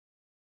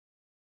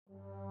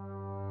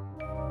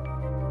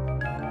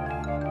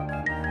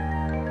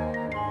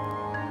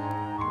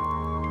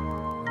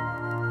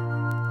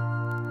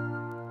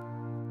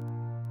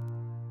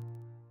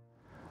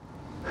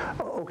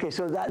Okay,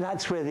 so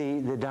that's where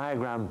the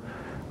diagram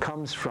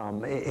comes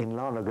from in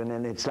Lonergan,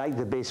 and it's like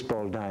the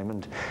baseball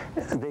diamond.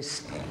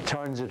 This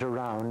turns it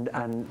around,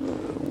 and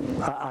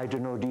I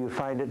don't know, do you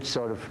find it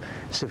sort of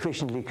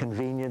sufficiently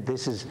convenient?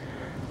 This is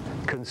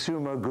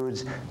consumer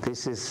goods,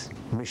 this is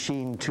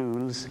machine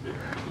tools,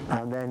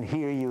 and then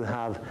here you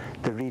have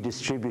the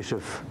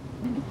redistributive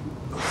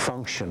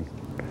function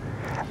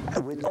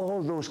with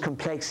all those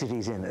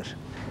complexities in it.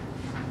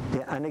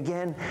 Yeah, and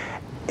again,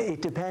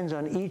 it depends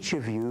on each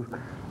of you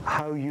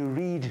how you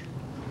read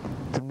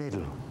the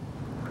middle.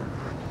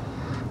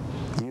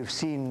 You've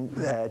seen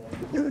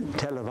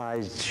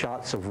televised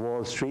shots of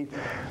Wall Street.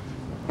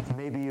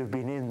 Maybe you've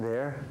been in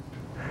there.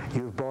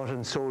 You've bought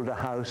and sold a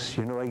house.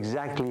 You know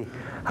exactly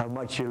how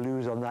much you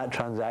lose on that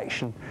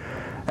transaction.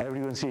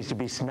 Everyone seems to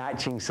be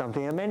snatching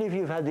something. And many of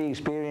you have had the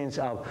experience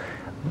of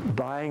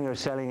buying or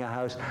selling a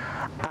house,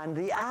 and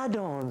the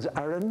add-ons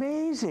are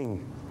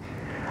amazing.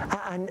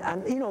 And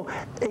you know,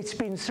 it's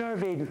been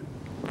surveyed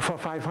for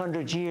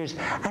 500 years,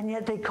 and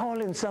yet they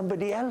call in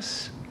somebody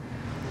else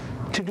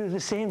to do the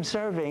same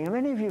surveying. And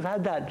many of you have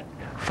had that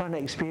fun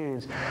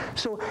experience.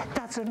 So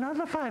that's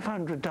another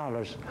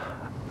 $500.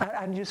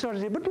 And you sort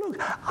of say, but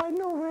look, I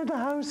know where the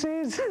house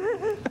is.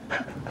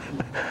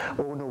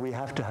 Oh no, we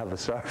have to have a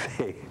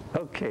survey.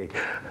 Okay.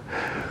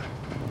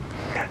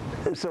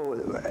 So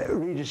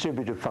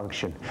redistributive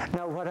function.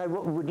 Now what I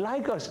would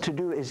like us to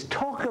do is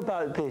talk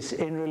about this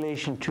in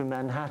relation to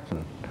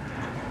Manhattan.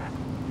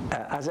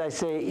 As I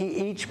say,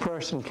 each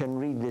person can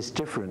read this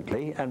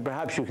differently, and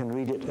perhaps you can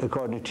read it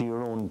according to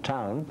your own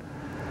town,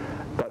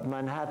 but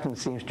Manhattan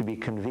seems to be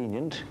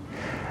convenient.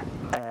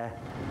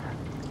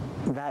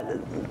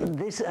 That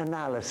this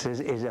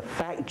analysis is a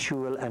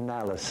factual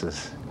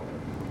analysis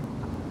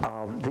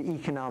of the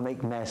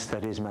economic mess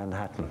that is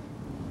Manhattan.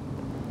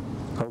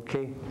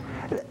 Okay?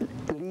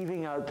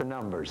 Leaving out the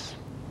numbers.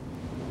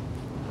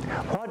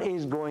 What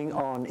is going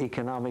on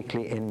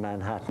economically in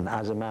Manhattan,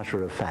 as a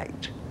matter of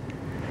fact?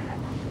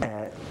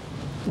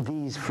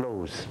 These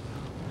flows.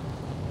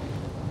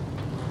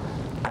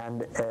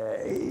 And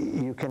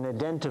you can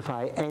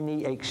identify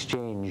any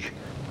exchange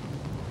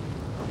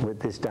with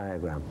this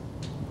diagram.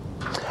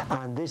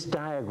 And this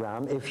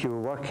diagram, if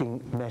you're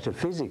working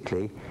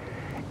metaphysically,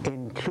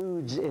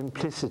 includes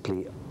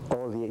implicitly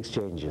all the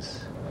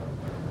exchanges.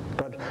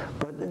 But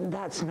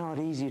that's not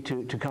easy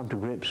to come to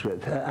grips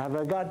with. Have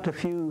I got a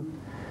few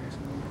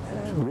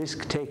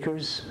risk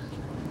takers?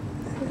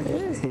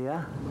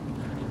 Yeah?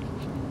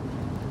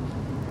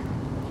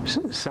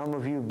 Some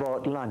of you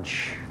bought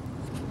lunch.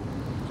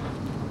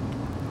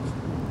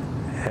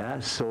 Yeah,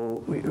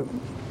 so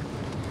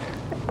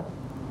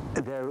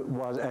there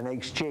was an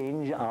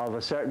exchange of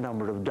a certain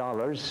number of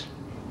dollars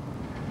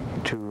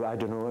to, I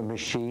don't know, a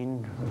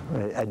machine,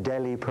 a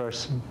deli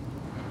person.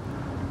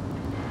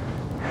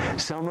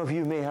 Some of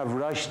you may have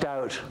rushed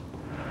out,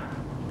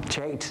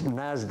 checked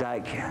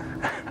NASDAQ,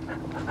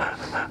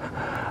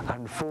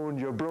 and phoned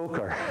your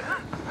broker.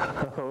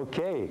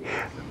 Okay.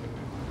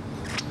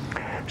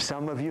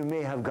 Some of you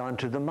may have gone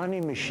to the money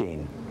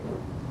machine.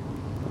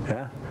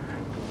 Yeah?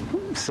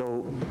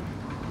 So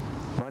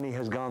money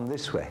has gone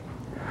this way.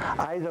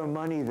 Either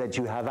money that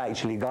you have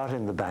actually got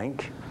in the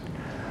bank,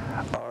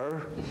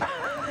 or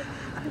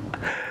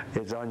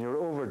it's on your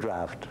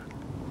overdraft.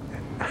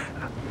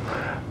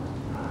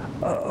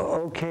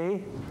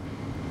 Okay.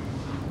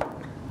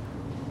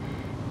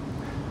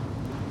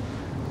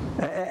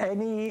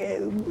 Any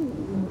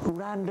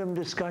random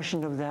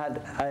discussion of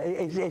that?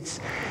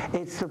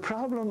 It's the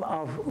problem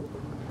of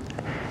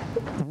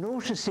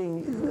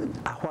noticing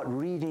what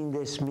reading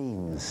this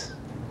means.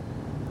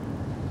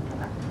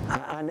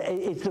 And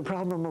it's the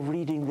problem of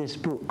reading this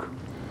book.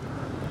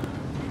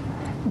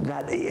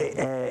 That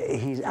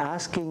he's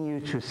asking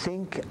you to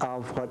think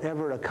of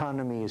whatever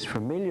economy is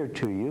familiar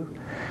to you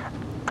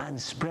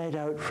and spread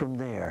out from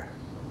there.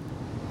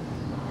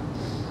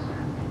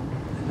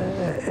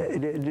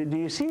 Do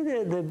you see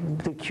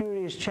the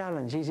curious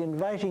challenge? He's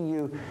inviting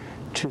you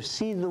to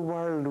see the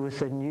world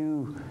with a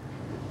new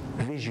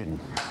vision.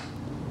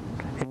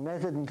 In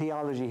Method and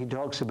Theology, he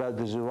talks about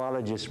the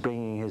zoologist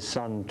bringing his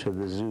son to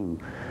the zoo,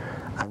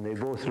 and they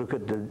both look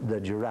at the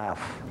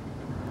giraffe,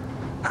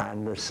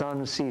 and the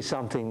son sees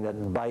something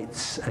that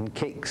bites and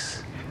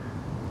kicks,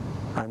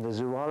 and the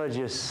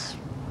zoologist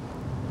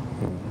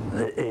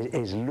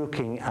is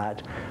looking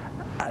at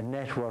a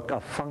network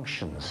of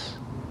functions.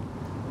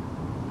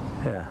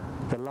 Yeah.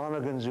 The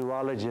Lonergan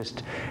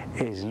zoologist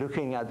is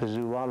looking at the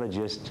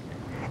zoologist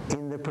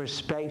in the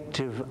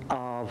perspective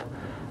of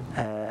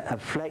a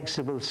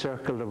flexible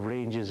circle of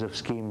ranges of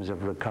schemes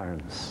of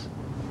recurrence,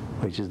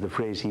 which is the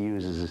phrase he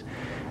uses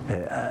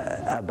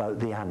about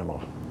the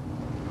animal.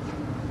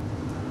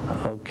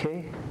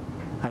 Okay?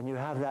 And you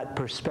have that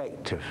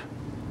perspective.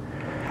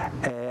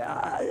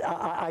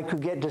 I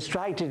could get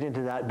distracted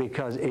into that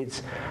because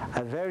it's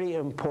a very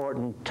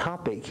important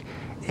topic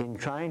in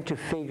trying to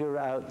figure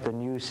out the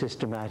new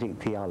systematic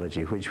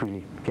theology, which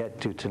we'll get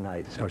to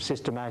tonight, or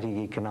systematic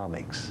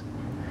economics.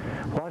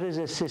 What is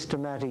a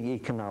systematic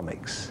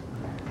economics?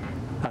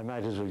 I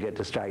might as well get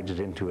distracted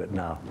into it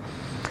now.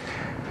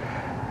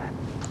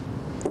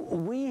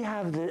 We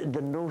have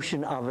the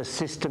notion of a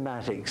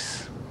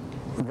systematics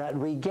that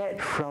we get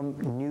from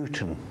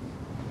Newton.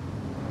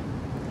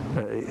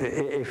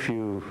 If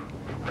you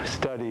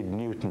studied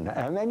Newton,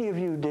 and many of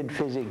you did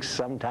physics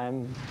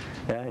sometime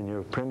in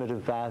your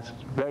primitive past.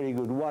 Very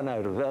good. 1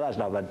 out of, well, that's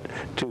not bad.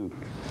 2,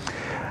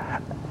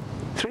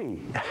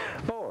 3,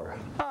 4,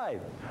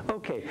 5.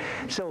 Okay,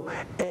 so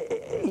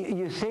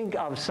you think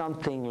of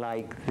something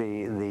like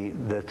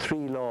the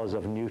 3 laws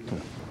of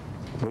Newton,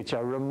 which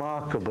are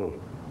remarkable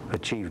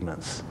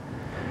achievements.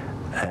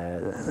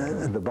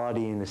 The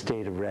body in a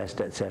state of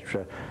rest,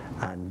 etc.,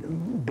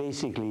 and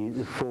basically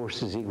the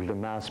force is equal to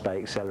mass by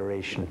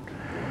acceleration.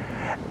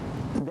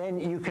 Then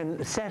you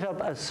can set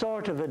up a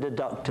sort of a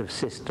deductive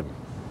system.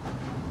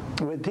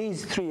 With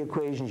these 3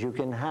 equations, you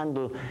can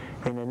handle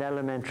in an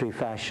elementary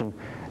fashion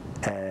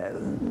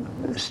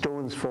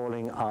stones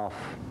falling off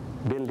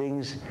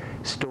buildings,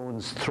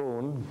 stones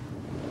thrown,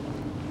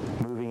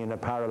 moving in a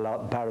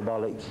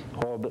parabolic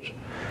orbit,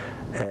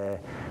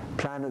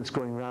 planets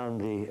going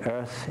around the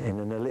Earth in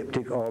an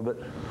elliptic orbit,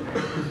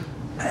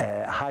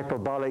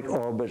 hyperbolic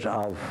orbit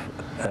of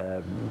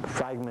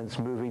fragments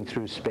moving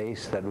through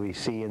space that we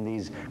see in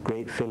these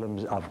great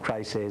films of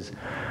crises.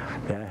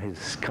 Yeah,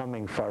 it's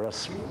coming for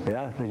us.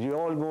 Yeah, did you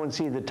all go and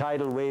see the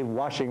tidal wave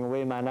washing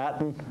away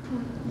Manhattan?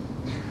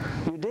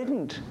 You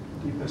didn't.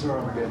 That's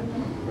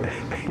Armageddon.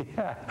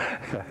 Yeah.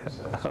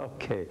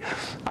 Okay.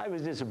 I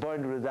was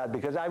disappointed with that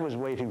because I was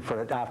waiting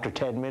for it after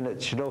 10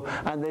 minutes, you know,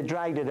 and they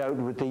dragged it out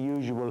with the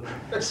usual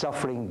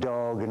suffering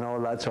dog and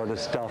all that sort of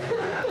stuff.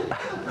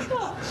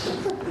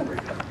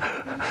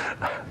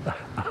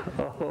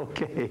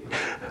 Okay.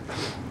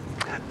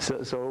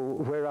 So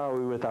where are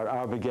we with our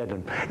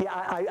Armageddon? Yeah,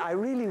 I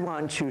really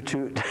want you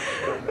to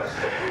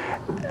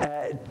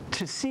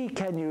to see,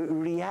 can you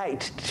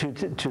react to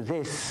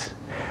this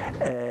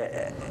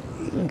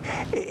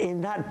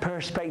in that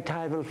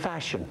perspectival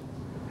fashion.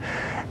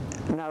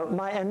 Now,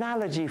 my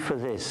analogy for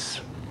this,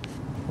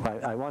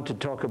 I want to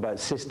talk about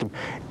system.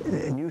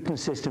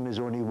 Newton's system is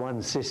only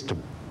one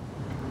system.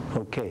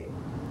 Okay.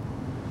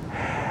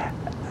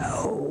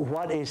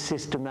 What is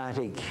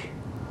systematic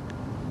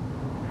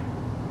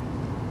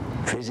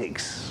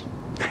physics?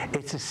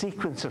 It's a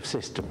sequence of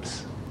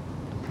systems.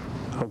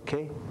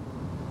 Okay?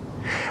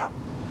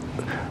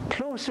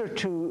 Closer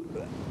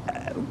to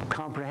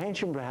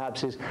comprehension,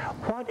 perhaps, is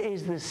what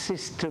is the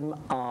system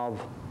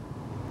of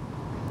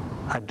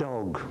a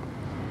dog?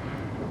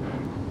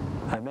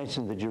 I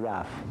mentioned the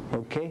giraffe.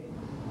 Okay?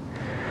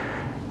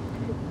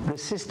 The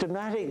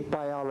systematic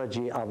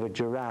biology of a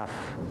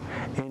giraffe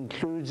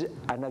includes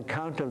an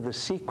account of the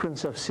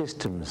sequence of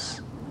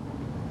systems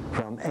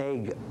from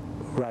egg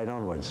right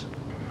onwards,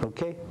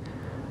 okay?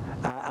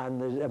 And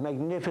there's a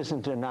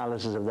magnificent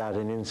analysis of that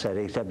in Insight,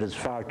 except it's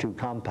far too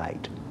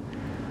compact.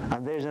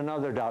 And there's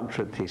another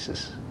doctorate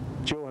thesis.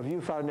 Joe, have you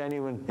found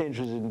anyone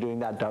interested in doing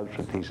that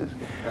doctorate thesis?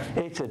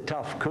 It's a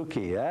tough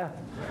cookie, yeah?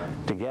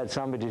 To get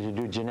somebody to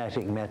do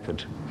genetic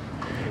method.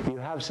 You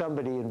have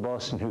somebody in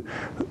Boston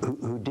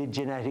who did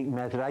genetic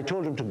method. I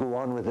told him to go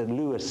on with it,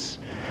 Lewis,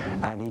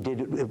 and he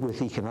did it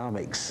with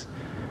economics.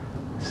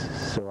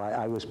 So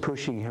I was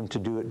pushing him to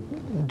do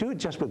it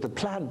just with the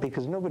plant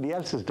because nobody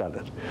else has done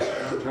it.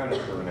 We're trying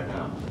to doing it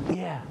now.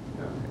 Yeah.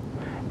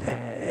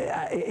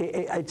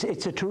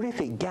 It's a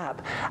terrific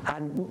gap,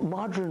 and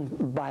modern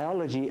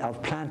biology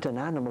of plant and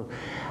animal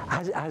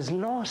has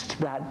lost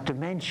that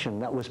dimension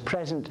that was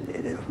present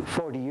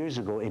 40 years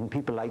ago in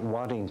people like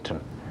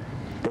Waddington.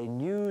 They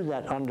knew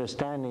that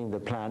understanding the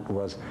plant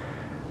was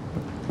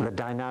the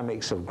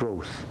dynamics of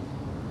growth.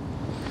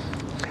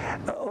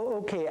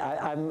 Okay,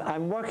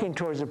 I'm working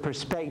towards a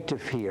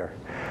perspective here.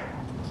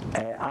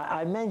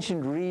 I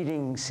mentioned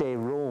reading, say,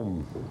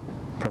 Rome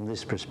from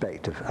this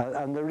perspective,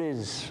 and there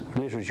is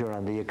literature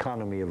on the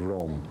economy of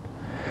Rome.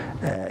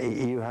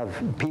 You have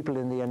people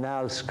in the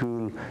Annales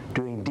school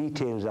doing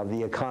details of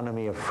the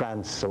economy of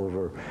France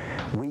over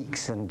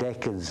weeks and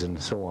decades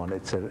and so on.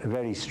 It's a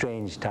very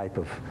strange type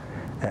of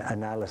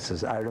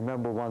analysis. I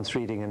remember once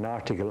reading an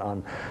article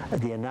on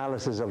the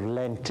analysis of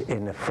Lent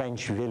in a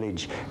French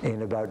village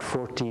in about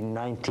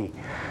 1490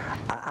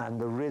 and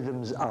the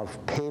rhythms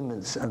of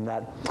payments and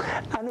that.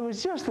 And it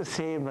was just the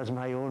same as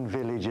my own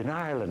village in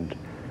Ireland,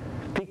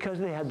 because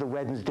they had the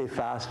Wednesday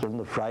fast and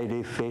the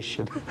Friday fish.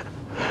 And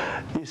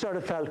you sort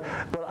of felt,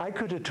 well, I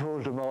could have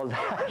told them all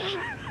that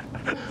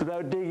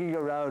without digging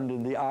around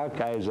in the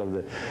archives of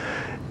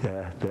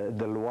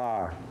the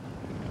Loire.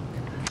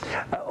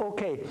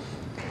 Okay,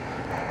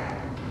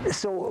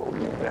 so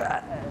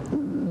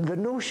the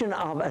notion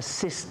of a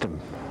system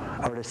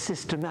or a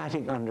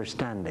systematic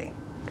understanding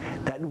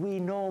that we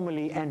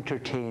normally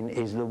entertain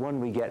is the one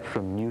we get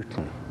from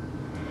Newton.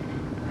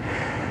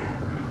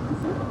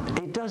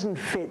 It doesn't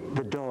fit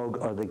the dog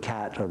or the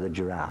cat or the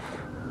giraffe.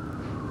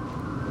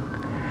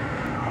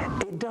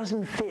 It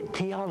doesn't fit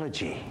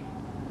theology.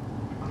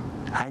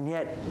 And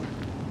yet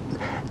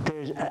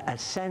there's a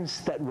sense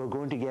that we're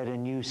going to get a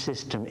new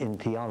system in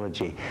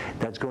theology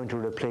that's going to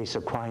replace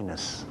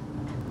Aquinas.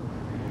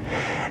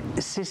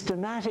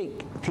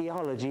 Systematic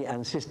theology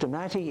and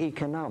systematic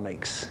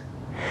economics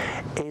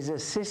is a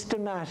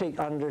systematic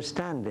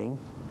understanding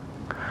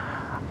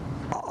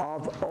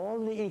of all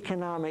the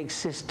economic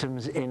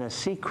systems in a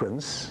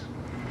sequence,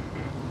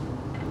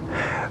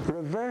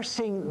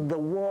 reversing the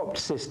warped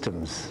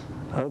systems,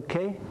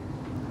 okay?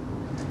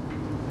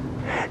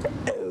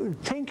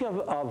 Think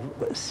of,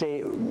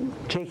 say,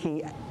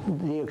 taking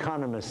the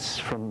economists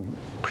from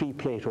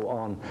pre-Plato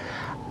on,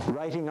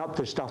 writing up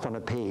their stuff on a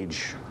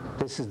page.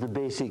 This is the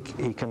basic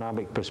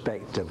economic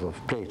perspective of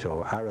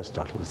Plato,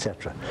 Aristotle,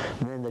 etc.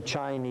 And then the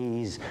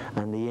Chinese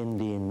and the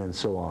Indian and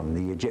so on,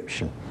 the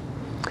Egyptian.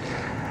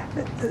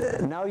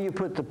 Now you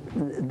put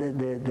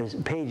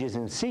the pages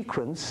in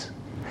sequence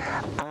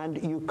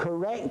and you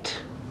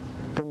correct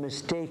the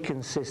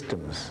mistaken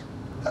systems.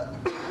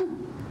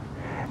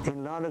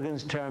 In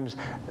Lonergan's terms,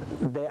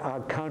 they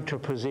are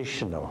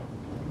counterpositional.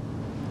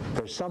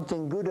 There's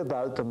something good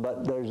about them,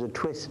 but there's a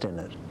twist in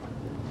it.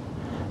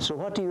 So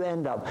what do you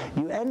end up?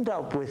 You end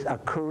up with a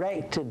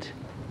corrected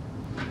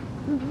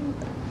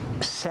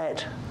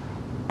set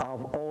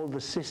of all the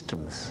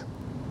systems.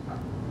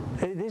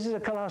 This is a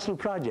colossal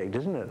project,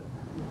 isn't it?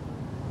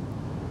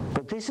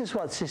 But this is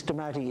what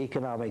systematic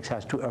economics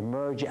has to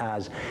emerge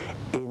as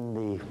in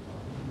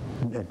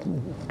the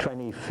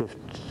 25th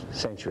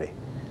century.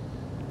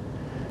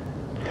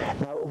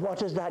 Now, what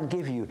does that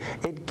give you?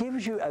 It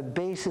gives you a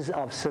basis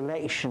of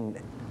selection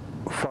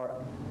for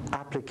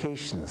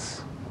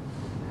applications.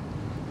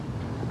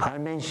 I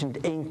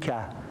mentioned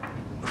Inca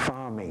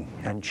farming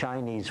and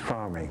Chinese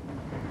farming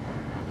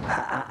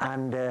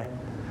and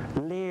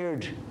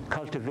layered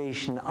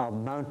cultivation of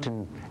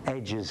mountain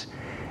edges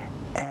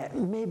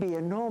may be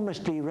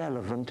enormously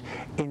relevant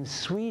in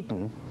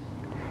Sweden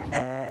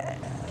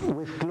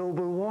with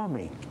global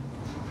warming.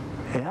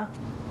 Yeah?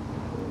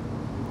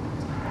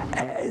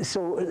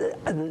 So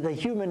the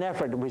human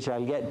effort, which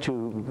I'll get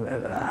to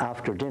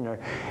after dinner,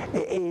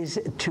 is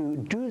to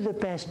do the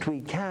best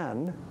we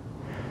can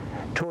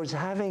towards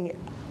having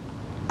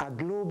a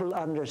global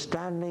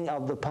understanding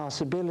of the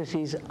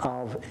possibilities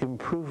of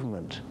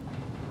improvement.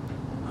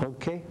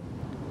 Okay?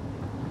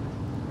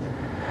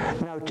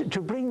 Now,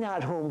 to bring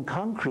that home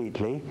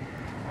concretely,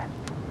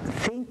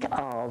 think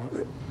of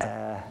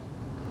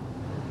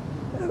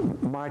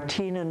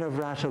Martina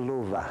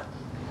Navratilova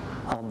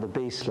on the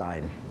bass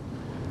line.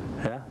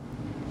 Yeah?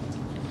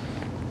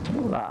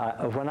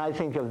 When I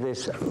think of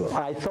this,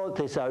 I thought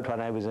this out when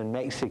I was in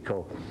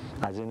Mexico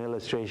as an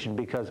illustration,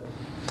 because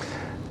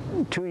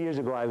 2 years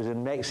ago I was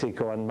in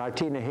Mexico and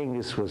Martina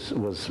Hingis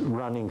was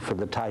running for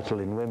the title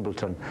in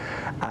Wimbledon,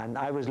 and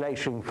I was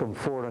lecturing from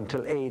 4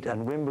 until 8,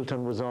 and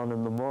Wimbledon was on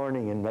in the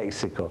morning in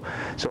Mexico,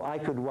 so I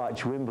could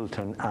watch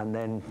Wimbledon and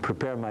then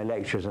prepare my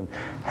lectures and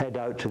head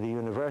out to the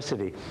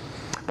university.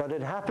 But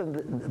it happened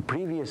the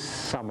previous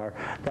summer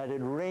that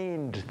it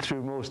rained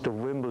through most of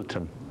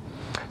Wimbledon.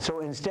 So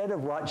instead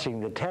of watching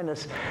the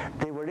tennis,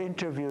 they were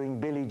interviewing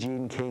Billie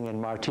Jean King and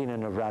Martina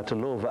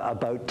Navratilova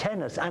about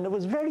tennis, and it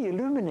was very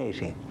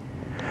illuminating.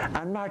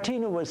 And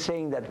Martina was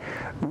saying that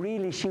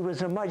really she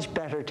was a much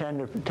better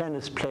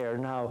tennis player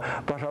now,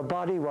 but her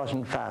body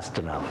wasn't fast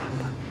enough.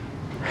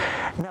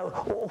 Now,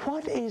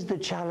 what is the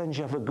challenge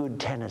of a good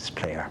tennis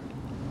player?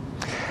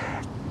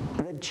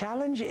 The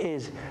challenge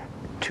is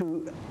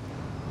to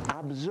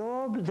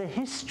absorb the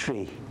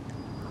history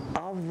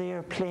of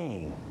their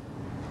playing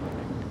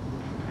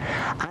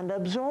and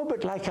absorb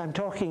it like I'm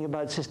talking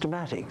about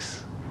systematics,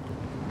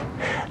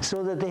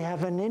 so that they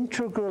have an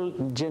integral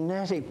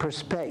genetic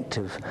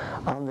perspective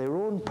on their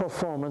own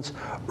performance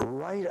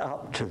right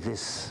up to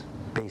this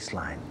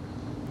baseline.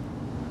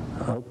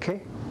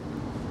 Okay?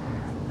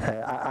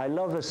 I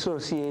love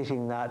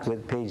associating that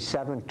with page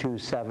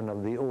 727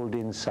 of the Old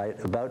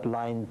Insight about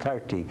line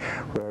 30,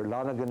 where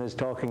Lonergan is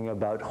talking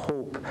about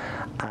hope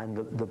and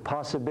the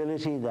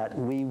possibility that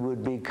we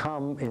would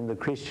become in the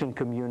Christian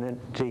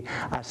community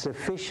a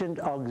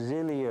sufficient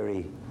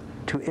auxiliary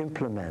to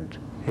implement,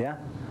 yeah?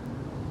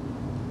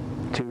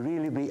 To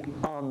really be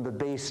on the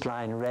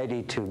baseline,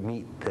 ready to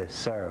meet the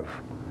serve.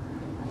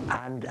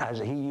 And as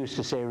he used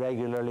to say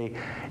regularly,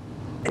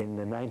 in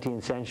the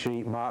 19th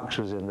century, Marx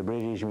was in the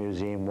British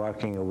Museum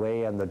working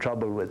away, and the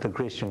trouble with the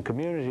Christian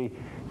community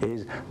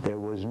is there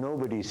was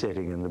nobody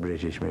sitting in the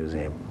British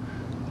Museum.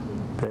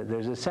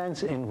 There's a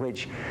sense in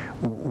which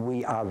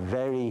we are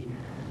very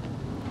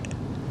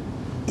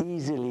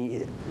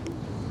easily,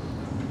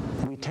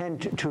 we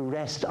tend to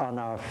rest on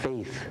our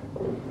faith.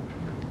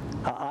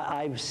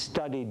 I've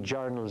studied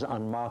journals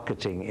on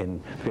marketing in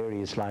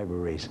various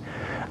libraries,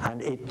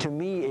 and to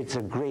me it's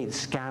a great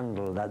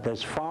scandal that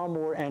there's far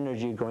more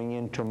energy going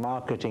into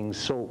marketing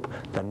soap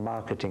than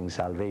marketing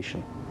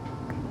salvation.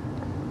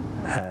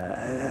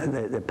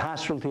 The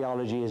pastoral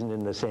theology isn't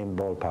in the same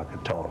ballpark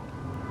at all.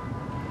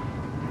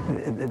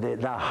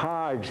 The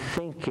hard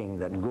thinking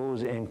that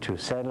goes into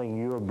selling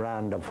your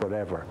brand of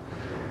whatever,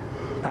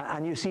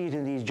 and you see it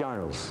in these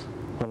journals.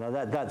 Well,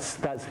 now that's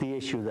the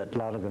issue that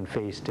Lonergan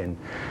faced in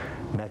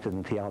Method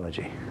and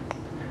Theology.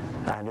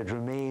 And it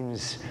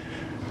remains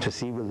to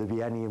see will there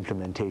be any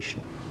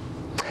implementation.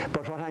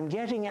 But what I'm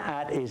getting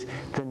at is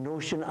the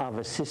notion of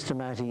a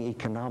systematic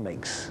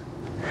economics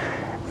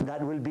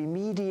that will be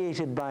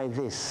mediated by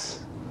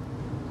this,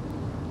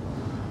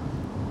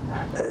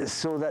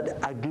 so that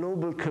a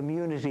global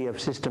community of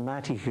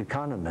systematic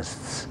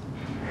economists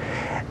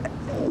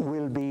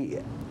will be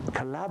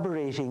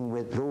collaborating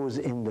with those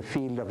in the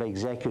field of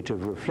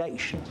executive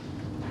reflection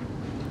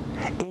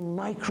in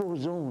micro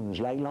zones,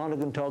 like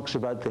Lonergan talks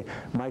about the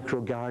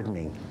micro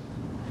gardening.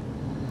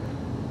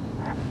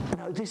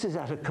 Now, this is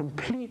at a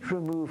complete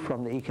remove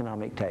from the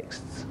economic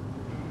texts.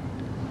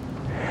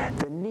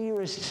 The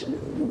nearest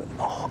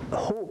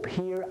hope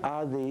here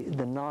are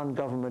the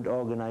non-government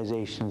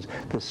organizations,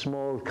 the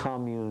small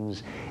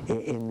communes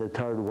in the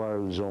third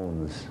world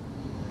zones,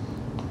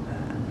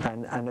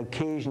 and an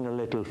occasional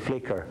little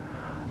flicker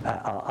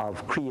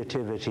of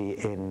creativity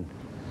in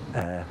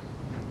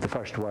the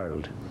first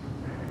world.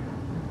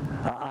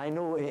 I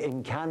know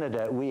in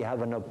Canada we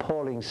have an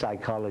appalling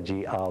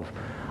psychology of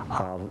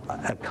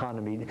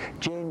economy.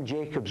 Jane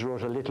Jacobs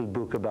wrote a little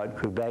book about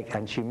Quebec,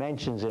 and she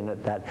mentions in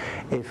it that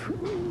if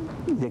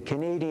the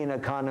Canadian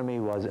economy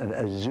was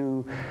a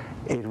zoo,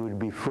 it would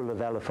be full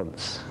of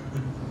elephants.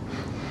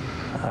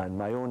 And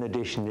my own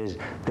addition is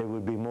there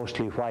would be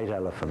mostly white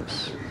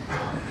elephants.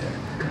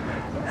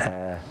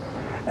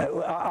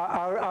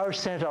 Our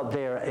setup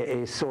there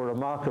is so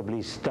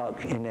remarkably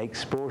stuck in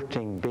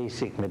exporting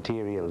basic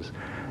materials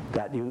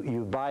that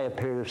you buy a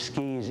pair of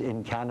skis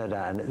in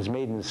Canada and it's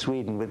made in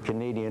Sweden with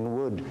Canadian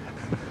wood.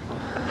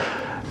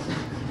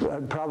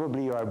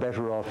 Probably you are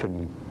better off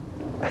in...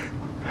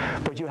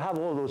 But you have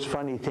all those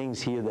funny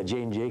things here that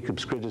Jane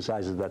Jacobs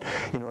criticizes, that,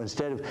 you know,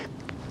 instead of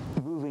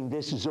moving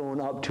this zone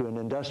up to an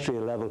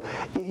industrial level,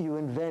 you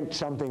invent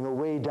something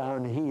away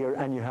down here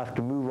and you have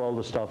to move all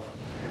the stuff.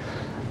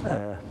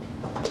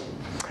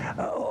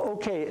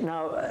 Okay,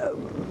 now,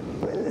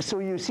 so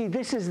you see,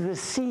 this is the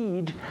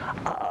seed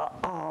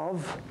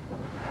of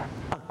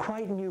a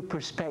quite new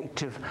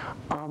perspective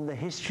on the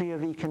history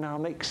of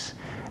economics,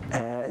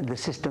 the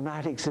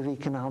systematics of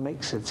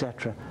economics,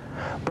 etc.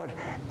 But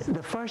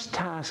the first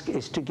task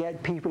is to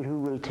get people who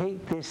will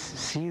take this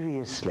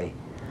seriously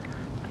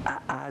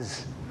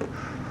as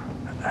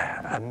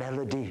a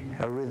melody,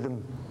 a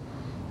rhythm,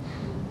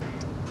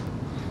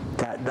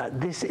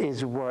 that this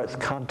is worth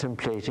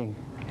contemplating,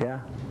 yeah,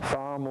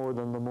 far more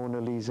than the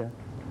Mona Lisa.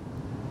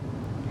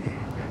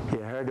 You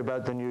heard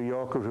about the New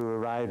Yorker who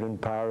arrived in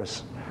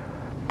Paris,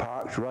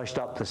 parked, rushed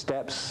up the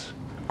steps,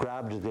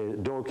 grabbed the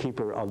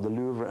doorkeeper of the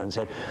Louvre and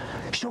said,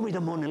 "Show me the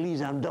Mona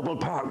Lisa, I'm double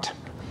parked."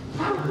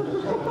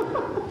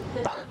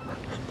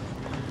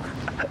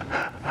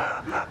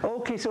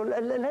 Okay, so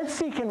let's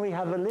see, can we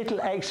have a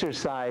little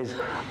exercise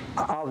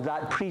of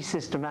that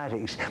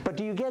pre-systematics? But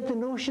do you get the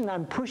notion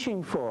I'm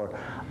pushing for,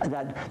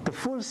 that the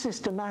full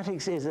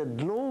systematics is a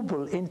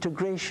global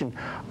integration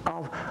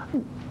of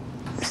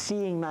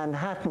seeing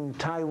Manhattan,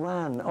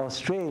 Taiwan,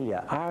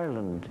 Australia,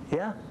 Ireland,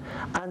 yeah?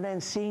 And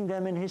then seeing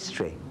them in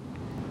history.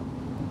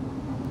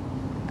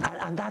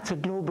 And that's a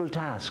global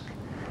task.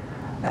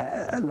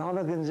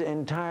 Lonergan's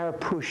entire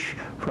push,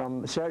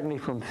 certainly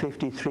from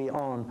 53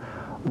 on,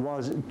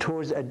 was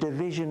towards a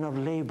division of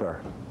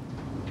labor.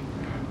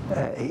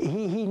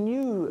 He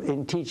knew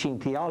in teaching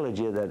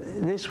theology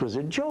that this was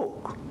a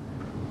joke.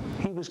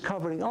 He was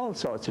covering all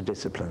sorts of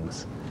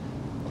disciplines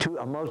to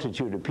a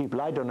multitude of people.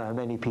 I don't know how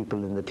many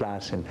people in the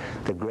class in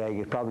the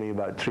Greg, probably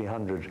about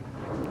 300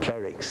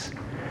 clerics.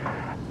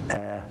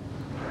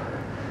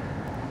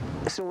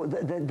 So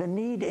the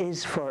need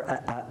is for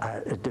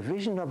a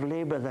division of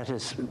labor that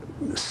is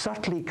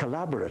subtly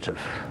collaborative.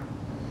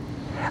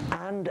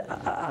 And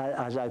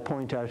as I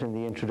point out in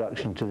the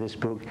introduction to this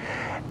book,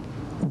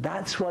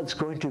 that's what's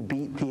going to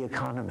beat the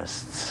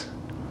economists,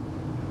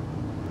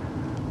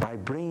 by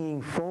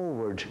bringing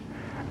forward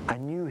a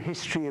new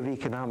history of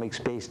economics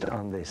based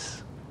on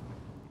this.